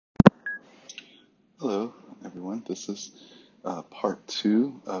Hello, everyone. This is part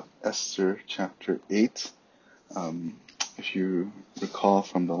two of Esther chapter 8. Um, if you recall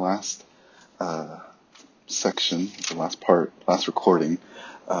from the last uh, section, the last part, last recording,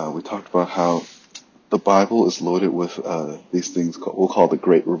 we talked about how the Bible is loaded with these things we'll call the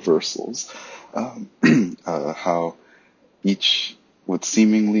great reversals. Um, how each, what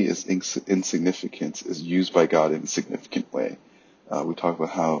seemingly is insignificant, is used by God in a significant way. We talked about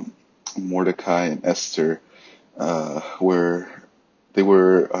how Mordecai and Esther where they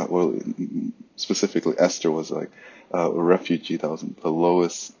were, specifically Esther was like a refugee that was in the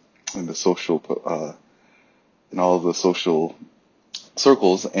lowest in the social, in all of the social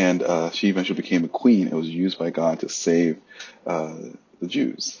circles, and she eventually became a queen. It was used by God to save uh, the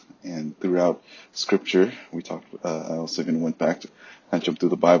Jews. And throughout Scripture, we talked. I also even went back to and jumped through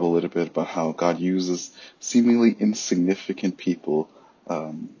the Bible a little bit about how God uses seemingly insignificant people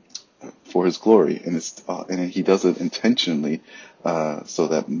um, for His glory, and He does it intentionally, so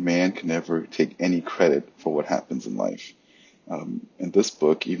that man can never take any credit for what happens in life. In this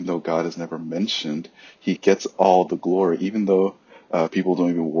book, even though God is never mentioned, He gets all the glory, even though people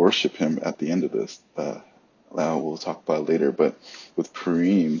don't even worship Him at the end of this. We'll talk about it later, but with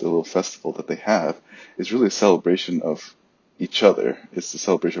Purim, the little festival that they have, is really a celebration of each other. It's a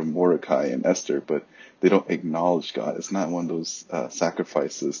celebration of Mordecai and Esther, but they don't acknowledge God. It's not one of those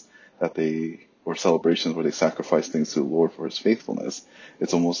sacrifices or celebrations where they sacrifice things to the Lord for His faithfulness.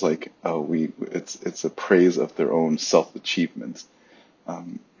 It's almost like it's a praise of their own self-achievement.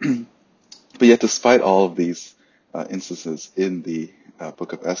 Um, but yet, despite all of these instances in the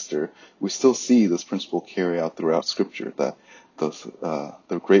book of Esther, we still see this principle carry out throughout Scripture, that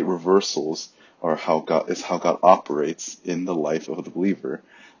the great reversals are how God operates in the life of the believer.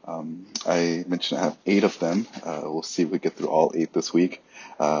 I mentioned I have 8 of them. We'll see if we get through all 8 this week.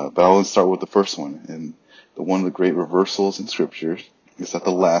 But I'll start with the first one. And one of the great reversals in Scripture is that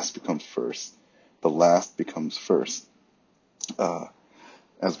the last becomes first. The last becomes first.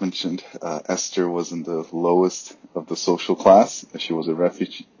 As mentioned, Esther was in the lowest of the social class. She was a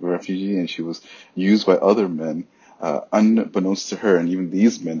refugee, and she was used by other men, unbeknownst to her. And even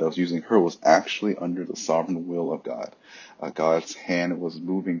these men that was using her was actually under the sovereign will of God. God's hand was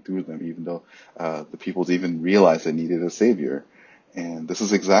moving through them, even though the people didn't even realize they needed a savior. And this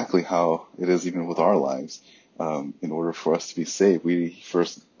is exactly how it is even with our lives. In order for us to be saved, we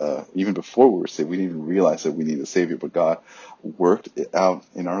first, even before we were saved, we didn't even realize that we needed a Savior, but God worked it out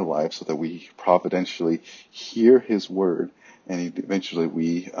in our lives so that we providentially hear His word, and eventually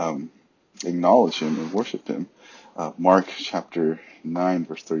we acknowledge Him and worship Him. Mark chapter 9,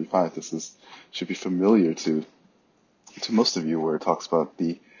 verse 35, should be familiar to most of you, where it talks about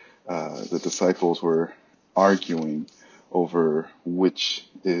the disciples were arguing over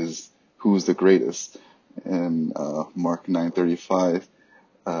who's the greatest. And Mark 9:35,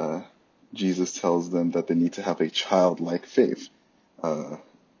 Jesus tells them that they need to have a childlike faith.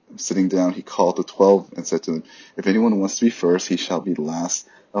 Sitting down, He called the 12 and said to them, "If anyone wants to be first, he shall be last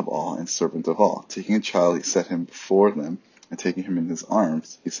of all and servant of all." Taking a child, He set him before them, and taking him in His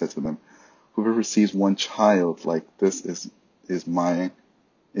arms, He said to them, "Whoever receives one child like this is mine.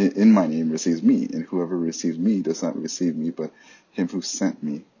 In my name receives me, and whoever receives me does not receive me, but Him who sent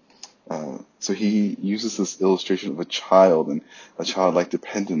me." So He uses this illustration of a child and a childlike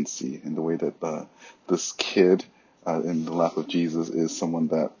dependency in the way that this kid in the lap of Jesus is someone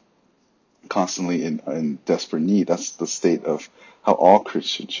that constantly in desperate need. That's the state of how all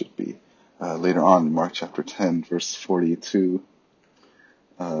Christians should be. Later on in Mark chapter 10, verse 42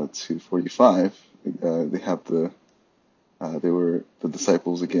 to 45, they have the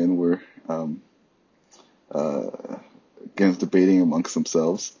disciples again were again debating amongst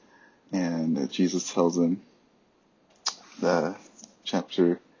themselves, and Jesus tells them that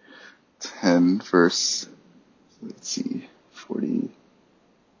chapter 10, verse, let's see, 40,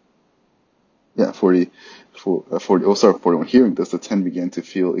 yeah, 40, oh, sorry, 41. Hearing this, the 10 began to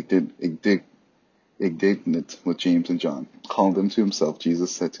feel indignant with James and John. Calling them to Himself,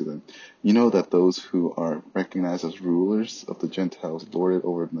 Jesus said to them, "You know that those who are recognized as rulers of the Gentiles lord it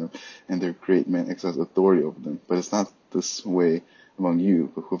over them, and their great men exercise authority over them. But it's not this way among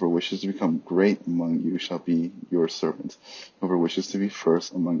you, but whoever wishes to become great among you shall be your servant. Whoever wishes to be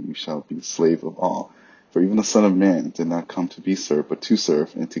first among you shall be slave of all. For even the Son of Man did not come to be served, but to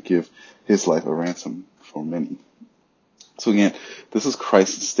serve, and to give His life a ransom for many." So again, this is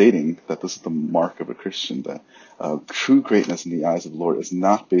Christ stating that this is the mark of a Christian, that true greatness in the eyes of the Lord is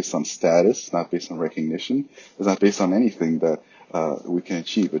not based on status, it's not based on recognition, it's not based on anything that we can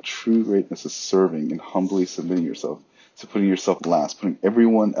achieve. But true greatness is serving and humbly submitting yourself, to putting yourself last, putting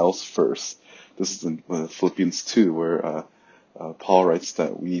everyone else first, This is in Philippians 2, where Paul writes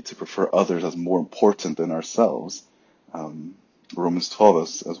that we need to prefer others as more important than ourselves. Romans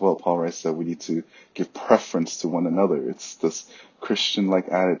 12 as well, Paul writes that we need to give preference to one another. It's this Christian-like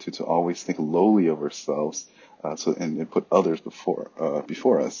attitude to always think lowly of ourselves, and put others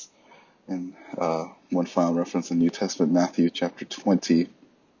before us. And one final reference in the New Testament, Matthew chapter 20,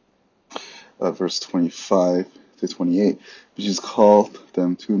 verse 25 to 28. Jesus called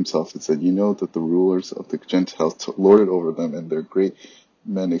them to himself and said, "You know that the rulers of the Gentiles lord it over them, and their great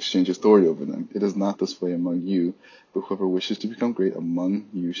men exchange authority over them. It is not this way among you, but whoever wishes to become great among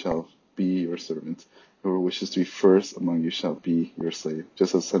you shall be your servant. Whoever wishes to be first among you shall be your slave.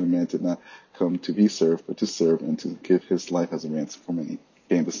 Just as the Son of Man did not come to be served, but to serve and to give his life as a ransom for many."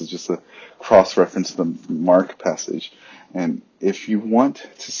 Again, this is just a cross-reference to the Mark passage. And if you want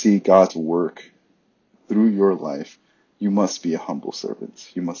to see God's work through your life, you must be a humble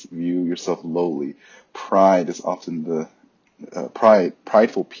servant. You must view yourself lowly. Pride is often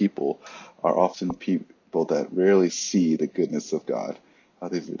prideful people are often people that rarely see the goodness of God.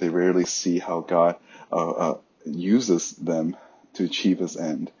 They rarely see how God uses them to achieve his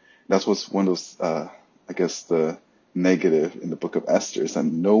end. That's what's one of those, I guess, the negative in the book of Esther, is that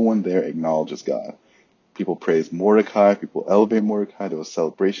no one there acknowledges God. People praise Mordecai, people elevate Mordecai, there was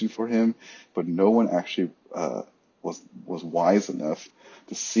celebration for him, but no one actually was wise enough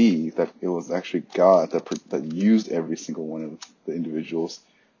to see that it was actually God that used every single one of the individuals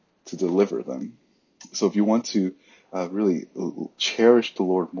to deliver them. So if you want to really cherish the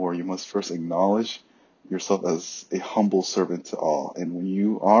Lord more, you must first acknowledge yourself as a humble servant to all. And when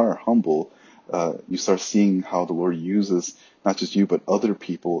you are humble, you start seeing how the Lord uses not just you, but other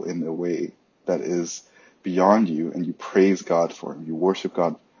people in a way that is beyond you, and you praise God for him. You worship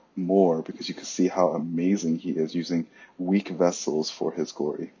God more because you can see how amazing he is using weak vessels for his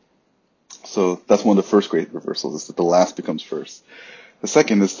glory. So that's one of the first great reversals, is that the last becomes first. The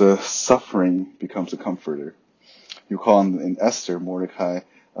second is the suffering becomes a comforter. You recall in Esther, Mordecai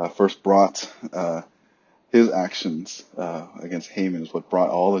first brought his actions against Haman is what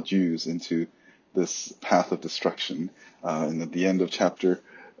brought all the Jews into this path of destruction. And at the end of chapter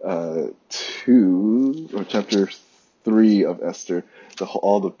 2 or chapter 3 of Esther,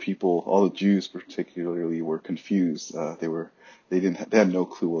 all the Jews particularly were confused. They had no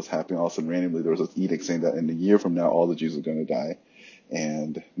clue what was happening. All of a sudden, randomly, there was an edict saying that in a year from now, all the Jews are going to die.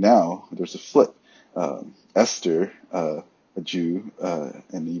 And now there's a flip. Esther, a Jew,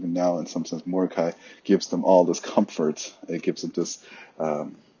 and even now in some sense Mordecai, gives them all this comfort. It gives them this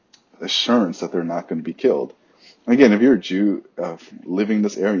assurance that they're not going to be killed. Again, if you're a Jew living in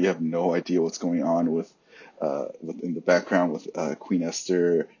this area, you have no idea what's going on in the background with Queen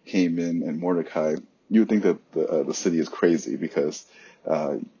Esther, Haman, and Mordecai. You would think that the city is crazy because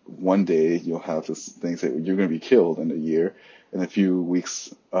one day you'll have this thing say you're going to be killed in a year, and a few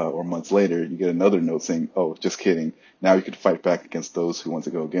weeks or months later you get another note saying, "Oh, just kidding. Now you can fight back against those who want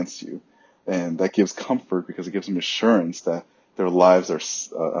to go against you," and that gives comfort because it gives them assurance that their lives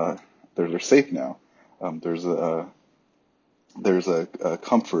are they're safe now. There's a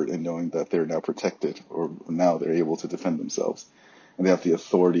comfort in knowing that they're now protected, or now they're able to defend themselves, and they have the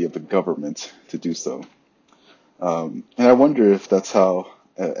authority of the government to do so. And I wonder if that's how,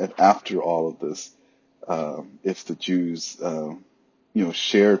 after all of this, if the Jews,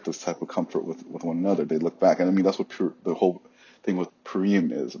 shared this type of comfort with one another, they look back. And I mean, that's what the whole thing with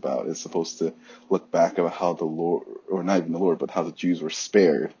Purim is about. It's supposed to look back about how the Lord, or not even the Lord, but how the Jews were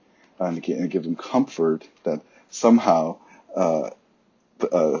spared, and give them comfort that somehow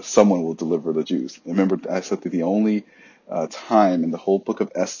someone will deliver the Jews. Remember, I said that the only time in the whole book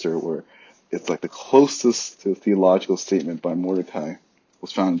of Esther where it's like the closest to a theological statement by Mordecai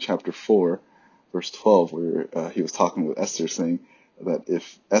was found in chapter 4, verse 12, where he was talking with Esther, saying that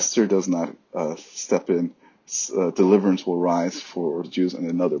if Esther does not step in, deliverance will rise for the Jews in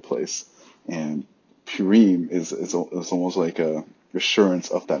another place. And Purim is almost like a assurance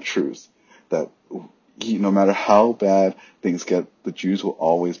of that truth, that no matter how bad things get, the Jews will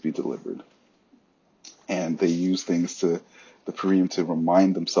always be delivered. And they use the Purim to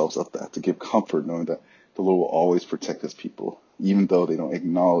remind themselves of that, to give comfort, knowing that the Lord will always protect his people, even though they don't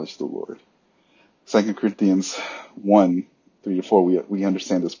acknowledge the Lord. 2 Corinthians 1, 3-4, we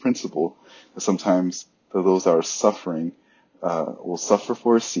understand this principle that sometimes those that are suffering will suffer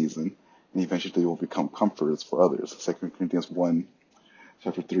for a season, and eventually they will become comforters for others. 2 Corinthians 1,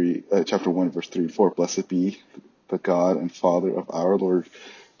 chapter 1, verse 3 and 4. Blessed be the God and Father of our Lord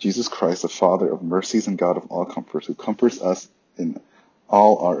Jesus Christ, the Father of mercies and God of all comforts, who comforts us in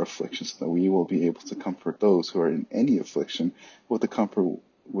all our afflictions, so that we will be able to comfort those who are in any affliction with the comfort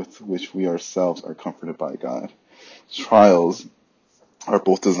with which we ourselves are comforted by God. Trials are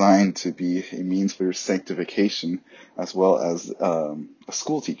both designed to be a means for your sanctification as well as a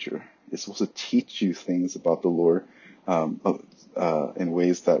school teacher. It's supposed to teach you things about the Lord in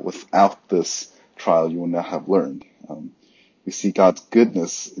ways that without this trial you would not have learned. We see God's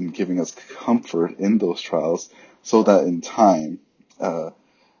goodness in giving us comfort in those trials so that in time God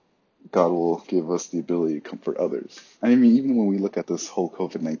will give us the ability to comfort others. I mean, even when we look at this whole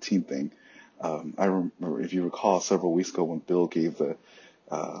COVID-19 thing, I remember, if you recall, several weeks ago when Bill gave the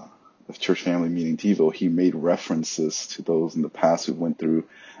church family meeting Devo, he made references to those in the past who went through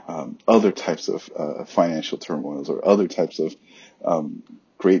other types of financial turmoils or other types of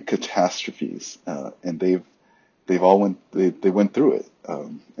great catastrophes, and they went through it.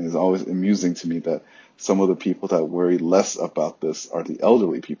 And it's always amusing to me that some of the people that worry less about this are the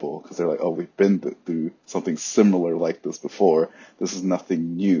elderly people, because they're like, oh, we've been through something similar like this before. This is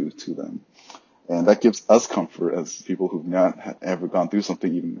nothing new to them. And that gives us comfort as people who've not ever gone through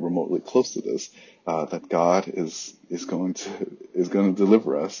something even remotely close to this, that God is going to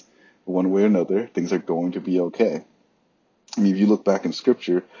deliver us one way or another. Things are going to be okay. I mean, if you look back in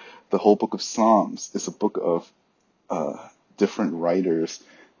Scripture, the whole book of Psalms is a book of different writers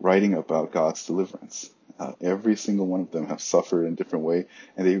writing about God's deliverance. Every single one of them have suffered in a different way,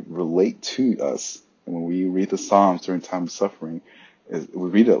 and they relate to us. And when we read the Psalms during time of suffering, we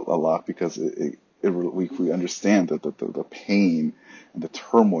read it a lot because we understand that the pain and the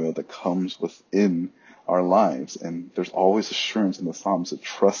turmoil that comes within our lives, and there's always assurance in the Psalms to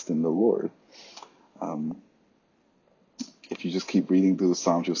trust in the Lord. If you just keep reading through the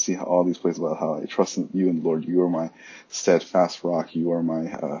Psalms, you'll see how all these places about how I trust in you and Lord. You are my steadfast rock. You are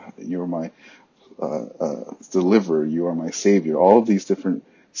my deliverer. You are my savior. All of these different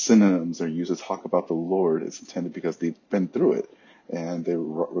synonyms are used to talk about the Lord. It's intended because they've been through it, and they're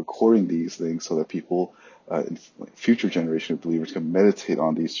recording these things so that people in future generation of believers can meditate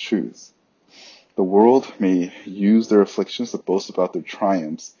on these truths. The world may use their afflictions to boast about their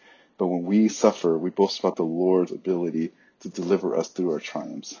triumphs, but when we suffer, we boast about the Lord's ability to deliver us through our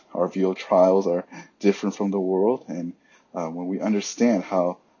triumphs. Our view of trials are different from the world, and when we understand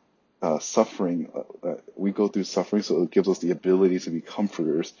how we go through suffering, so it gives us the ability to be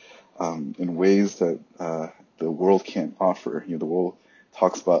comforters in ways that the world can't offer. The world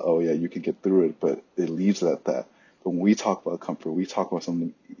talks about, oh yeah, you can get through it, but it leaves it at that. But when we talk about comfort, we talk about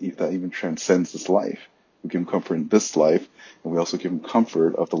something that even transcends this life. We give him comfort in this life, and we also give him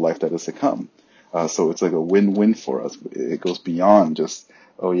comfort of the life that is to come. So it's like a win-win for us. It goes beyond just,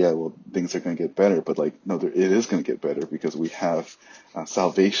 oh yeah, well, things are going to get better. But no, it is going to get better because we have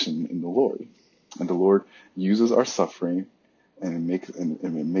salvation in the Lord. And the Lord uses our suffering and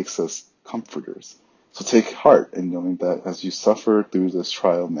it makes us comforters. So take heart in knowing that as you suffer through this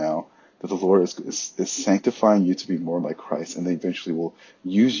trial now, that the Lord is sanctifying you to be more like Christ, and then eventually will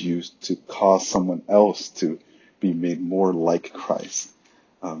use you to cause someone else to be made more like Christ.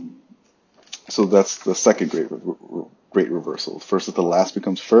 So that's the second great reversal. First is the last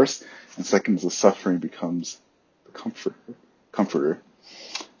becomes first, and second is the suffering becomes the comforter.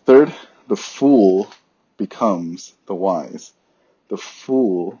 Third, the fool becomes the wise. The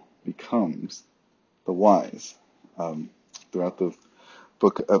fool becomes the wise. Throughout the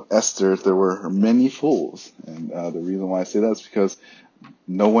book of Esther, there were many fools, and the reason why I say that is because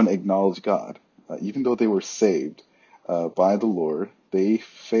no one acknowledged God. Even though they were saved by the Lord, they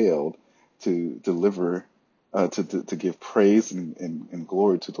failed to deliver, to give praise and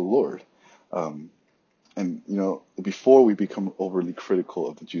glory to the Lord. And before we become overly critical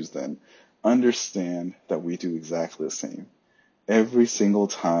of the Jews, then understand that we do exactly the same. Every single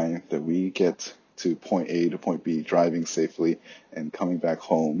time that we get to point A to point B, driving safely and coming back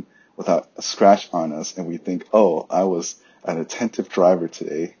home without a scratch on us, and we think, oh, I was an attentive driver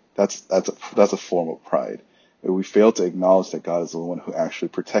today, that's a form of pride. We fail to acknowledge that God is the one who actually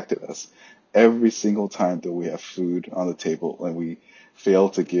protected us. Every single time that we have food on the table and we fail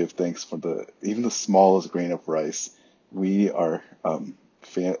to give thanks for even the smallest grain of rice, we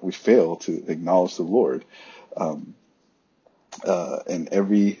fail to acknowledge the Lord. And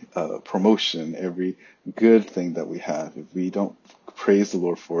every promotion, every good thing that we have, if we don't praise the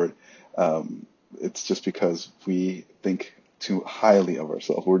Lord for it, it's just because we think too highly of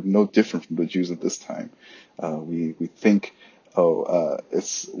ourselves. We're no different from the Jews at this time. We think,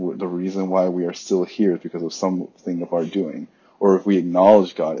 it's the reason why we are still here is because of something of our doing. Or if we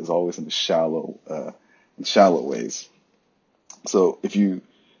acknowledge God, is always in shallow ways. So and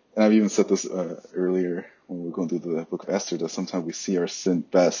I've even said this earlier when we were going through the book of Esther, that sometimes we see our sin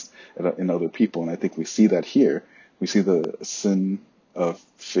best in other people, and I think we see that here. We see the sin of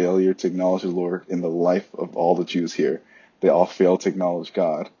failure to acknowledge the Lord in the life of all the Jews here. They all failed to acknowledge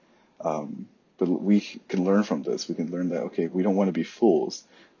God. But we can learn from this. We can learn that, okay, we don't want to be fools.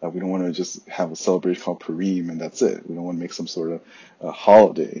 We don't want to just have a celebration called Purim and that's it. We don't want to make some sort of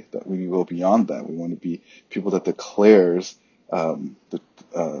holiday. That we go beyond that. We want to be people that declares the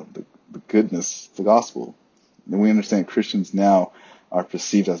goodness, the gospel. And we understand Christians now are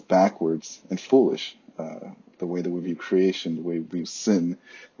perceived as backwards and foolish. The way that we view creation, the way we view sin,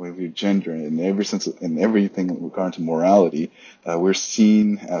 the way we view gender, in every sense, in everything in regard to morality, we're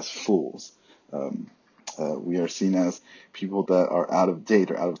seen as fools. We are seen as people that are out of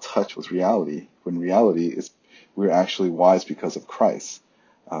date or out of touch with reality, when reality is we're actually wise because of Christ.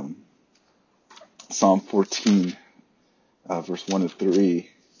 Psalm 14, verse 1 to 3,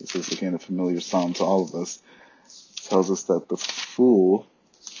 this is again a familiar psalm to all of us, tells us that the fool,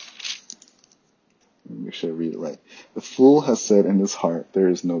 let me make sure I read it right. The fool has said in his heart, there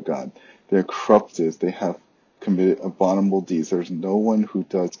is no God. They are corrupted. They have committed abominable deeds. There is no one who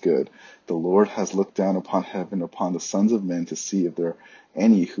does good. The Lord has looked down upon heaven, upon the sons of men, to see if there are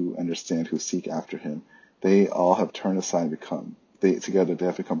any who understand, who seek after him. They all have turned aside and together they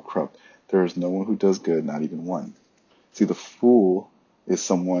have become corrupt. There is no one who does good, not even one. See, the fool is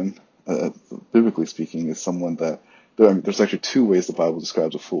someone, biblically speaking, is someone that, there's actually two ways the Bible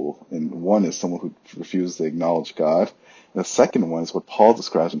describes a fool. And one is someone who refuses to acknowledge God. And the second one is what Paul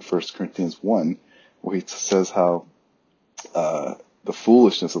describes in 1 Corinthians 1, where he says how the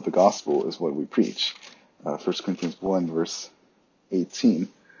foolishness of the gospel is what we preach. 1 Corinthians 1, verse 18,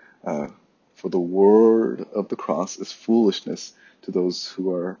 for the word of the cross is foolishness to those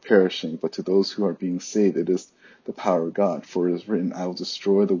who are perishing, but to those who are being saved it is the power of God. For it is written, I will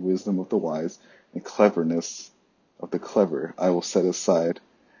destroy the wisdom of the wise, and cleverness of the clever I will set aside.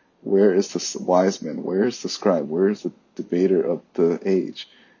 Where is the wise man? Where is the scribe? Where is the debater of the age?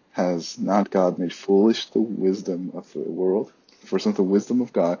 Has not God made foolish the wisdom of the world? For since the wisdom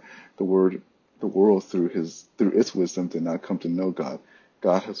of God, the world through its wisdom did not come to know God.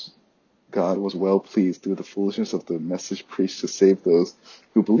 God was well pleased through the foolishness of the message preached to save those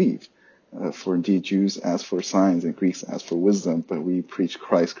who believe. For indeed Jews ask for signs and Greeks ask for wisdom, but we preach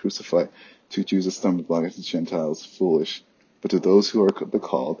Christ crucified. To Jews a stumbling block, and to Gentiles foolish. But to those who are the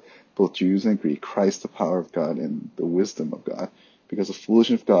called, both Jews and Greek, Christ the power of God and the wisdom of God. Because the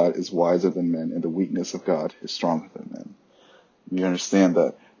foolishness of God is wiser than men, and the weakness of God is stronger than men. We understand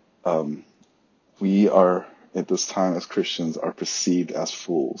that we are, at this time as Christians, are perceived as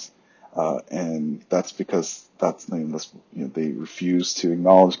fools. And that's because they refuse to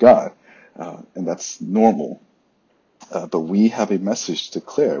acknowledge God. And that's normal. But we have a message to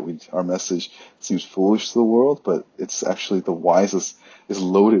declare. Our message seems foolish to the world, but it's actually the wisest, is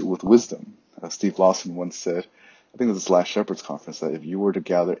loaded with wisdom. Steve Lawson once said, I think it was this last Shepherds Conference, that if you were to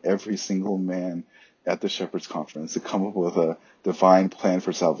gather every single man at the Shepherds Conference to come up with a divine plan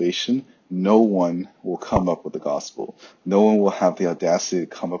for salvation, no one will come up with the gospel. No one will have the audacity to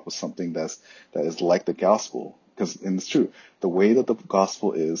come up with something that is like the gospel. And it's true, the way that the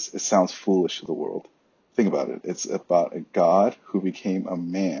gospel is, it sounds foolish to the world. Think about it. It's about a God who became a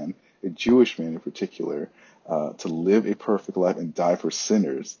man, a Jewish man in particular, to live a perfect life and die for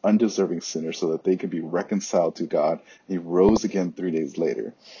sinners, undeserving sinners, so that they could be reconciled to God. He rose again 3 days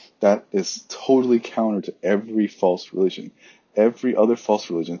later. That is totally counter to every false religion. Every other false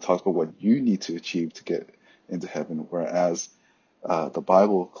religion talks about what you need to achieve to get into heaven, whereas the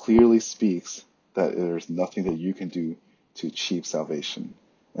Bible clearly speaks that there's nothing that you can do to achieve salvation.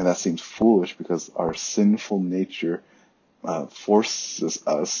 And that seems foolish because our sinful nature forces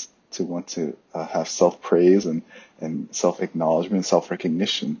us to want to have self-praise and self-acknowledgement,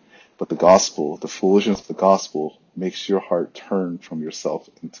 self-recognition. But the gospel, the foolishness of the gospel, makes your heart turn from yourself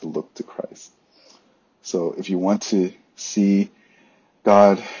and to look to Christ. So if you want to see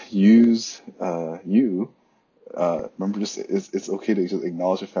God use you, remember, it's okay to just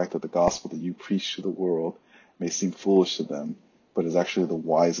acknowledge the fact that the gospel that you preach to the world may seem foolish to them, but is actually the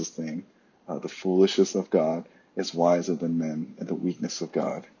wisest thing. The foolishness of God is wiser than men, and the weakness of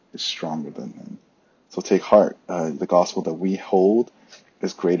God is stronger than men. So take heart. The gospel that we hold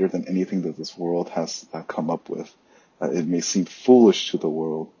is greater than anything that this world has come up with. It may seem foolish to the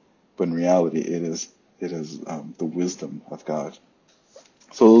world, but in reality, it is the wisdom of God.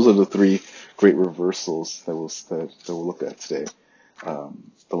 So those are the three great reversals that we'll look at today.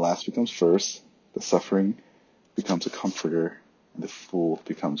 The last becomes first, the suffering becomes a comforter, and the fool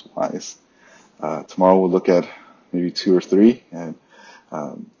becomes wise. Tomorrow we'll look at maybe 2 or 3, and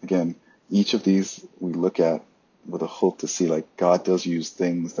again, each of these we look at with a hope to see, like, God does use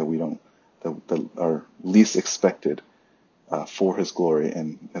things that we don't, that are least expected for His glory.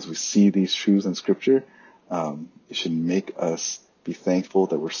 And as we see these truths in Scripture, it should make us be thankful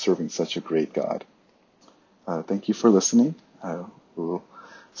that we're serving such a great God. Thank you for listening. We'll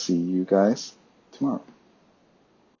see you guys tomorrow.